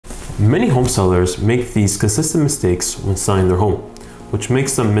Many home sellers make these consistent mistakes when selling their home, which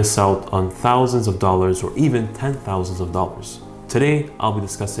makes them miss out on thousands of dollars or even $10,000s. Today, I'll be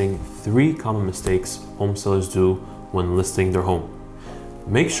discussing 3 common mistakes home sellers do when listing their home.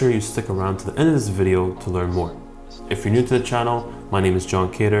 Make sure you stick around to the end of this video to learn more. If you're new to the channel, my name is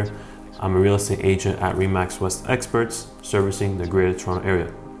Jaan Kader. I'm a real estate agent at RE/MAX West Experts, servicing the Greater Toronto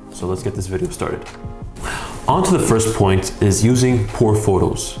area. So let's get this video started. On to the first point is using poor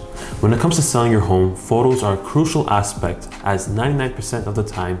photos. When it comes to selling your home, photos are a crucial aspect, as 99% of the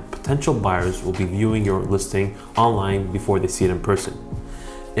time, potential buyers will be viewing your listing online before they see it in person.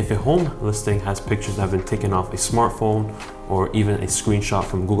 If a home listing has pictures that have been taken off a smartphone or even a screenshot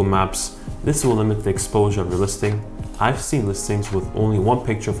from Google Maps, this will limit the exposure of your listing. I've seen listings with only 1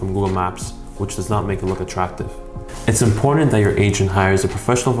 picture from Google Maps, which does not make it look attractive. It's important that your agent hires a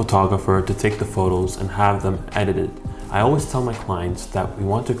professional photographer to take the photos and have them edited. I always tell my clients that we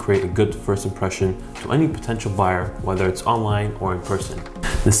want to create a good first impression to any potential buyer, whether it's online or in person.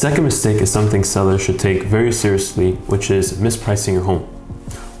 The second mistake is something sellers should take very seriously, which is mispricing your home.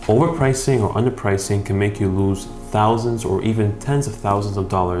 Overpricing or underpricing can make you lose thousands or even tens of thousands of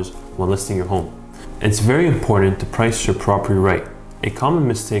dollars when listing your home. It's very important to price your property right. A common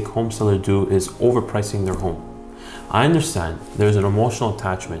mistake home sellers do is overpricing their home. I understand there's an emotional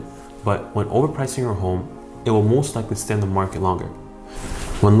attachment, but when overpricing your home, it will most likely stay on the market longer.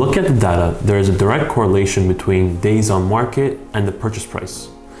 When looking at the data, there is a direct correlation between days on market and the purchase price.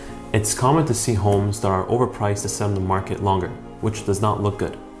 It's common to see homes that are overpriced to sit on the market longer, which does not look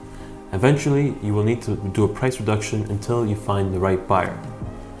good. Eventually, you will need to do a price reduction until you find the right buyer.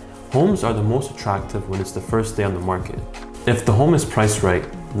 Homes are the most attractive when it's the first day on the market. If the home is priced right,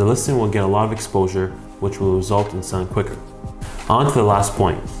 the listing will get a lot of exposure, which will result in selling quicker. On to the last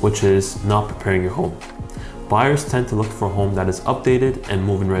point, which is not preparing your home. Buyers tend to look for a home that is updated and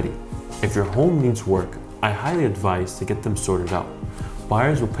move-in ready. If your home needs work, I highly advise to get them sorted out.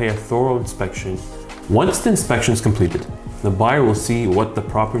 Buyers will pay a thorough inspection. Once the inspection is completed, the buyer will see what the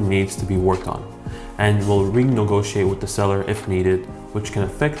property needs to be worked on and will renegotiate with the seller if needed, which can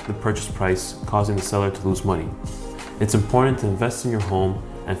affect the purchase price, causing the seller to lose money. It's important to invest in your home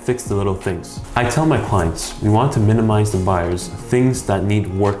and fix the little things. I tell my clients, we want to minimize the buyers' things that need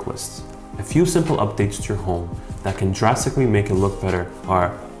work lists. A few simple updates to your home that can drastically make it look better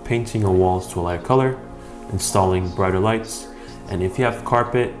are painting your walls to a lighter color, installing brighter lights, and if you have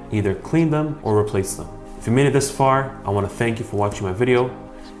carpet, either clean them or replace them. If you made it this far, I want to thank you for watching my video.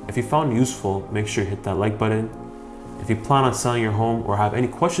 If you found it useful, make sure you hit that like button. If you plan on selling your home or have any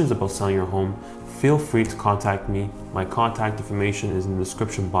questions about selling your home, feel free to contact me. My contact information is in the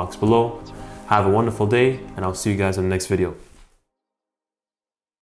description box below. Have a wonderful day, and I'll see you guys in the next video.